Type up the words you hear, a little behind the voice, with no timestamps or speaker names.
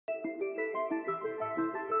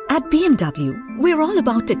At BMW, we're all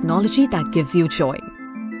about technology that gives you joy,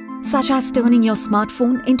 such as turning your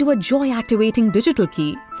smartphone into a joy-activating digital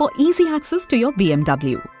key for easy access to your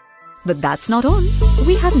BMW. But that's not all.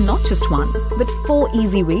 We have not just one, but 4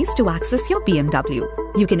 easy ways to access your BMW.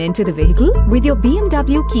 You can enter the vehicle with your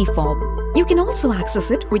BMW key fob. You can also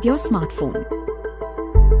access it with your smartphone.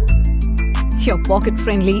 Your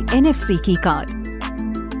pocket-friendly NFC key card.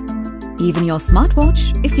 Even your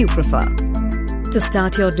smartwatch if you prefer. To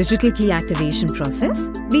start your digital key activation process,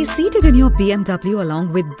 be seated in your BMW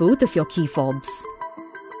along with both of your key fobs.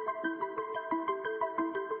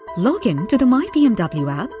 Log in to the My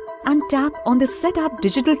BMW app and tap on the Set Up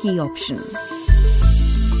Digital Key option.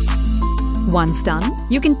 Once done,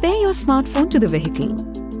 you can pair your smartphone to the vehicle.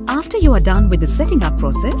 After you are done with the setting up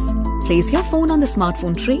process, place your phone on the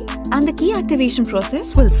smartphone tray and the key activation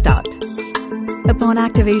process will start. Upon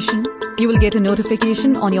activation, you will get a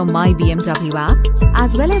notification on your My BMW app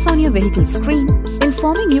as well as on your vehicle screen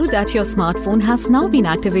informing you that your smartphone has now been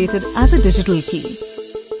activated as a digital key.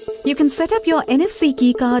 You can set up your NFC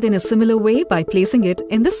key card in a similar way by placing it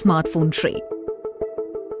in the smartphone tray.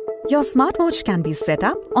 Your smartwatch can be set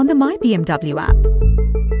up on the My BMW app.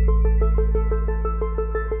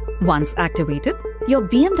 Once activated, your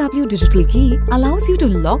BMW Digital Key allows you to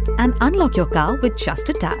lock and unlock your car with just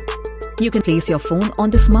a tap. You can place your phone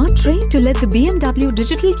on the smart tray to let the BMW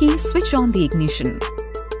Digital Key switch on the ignition.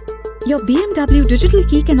 Your BMW Digital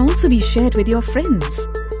Key can also be shared with your friends.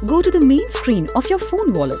 Go to the main screen of your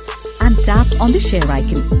phone wallet and tap on the share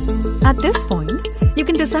icon. At this point, you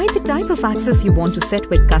can decide the type of access you want to set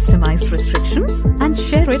with customized restrictions and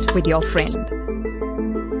share it with your friend.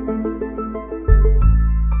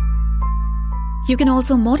 You can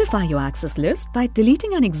also modify your access list by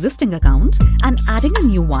deleting an existing account and adding a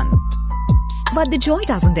new one. But the joy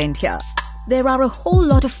doesn't end here. There are a whole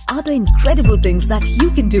lot of other incredible things that you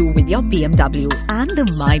can do with your BMW and the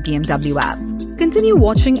My BMW app. Continue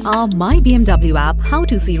watching our My BMW app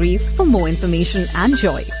how-to series for more information and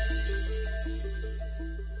joy.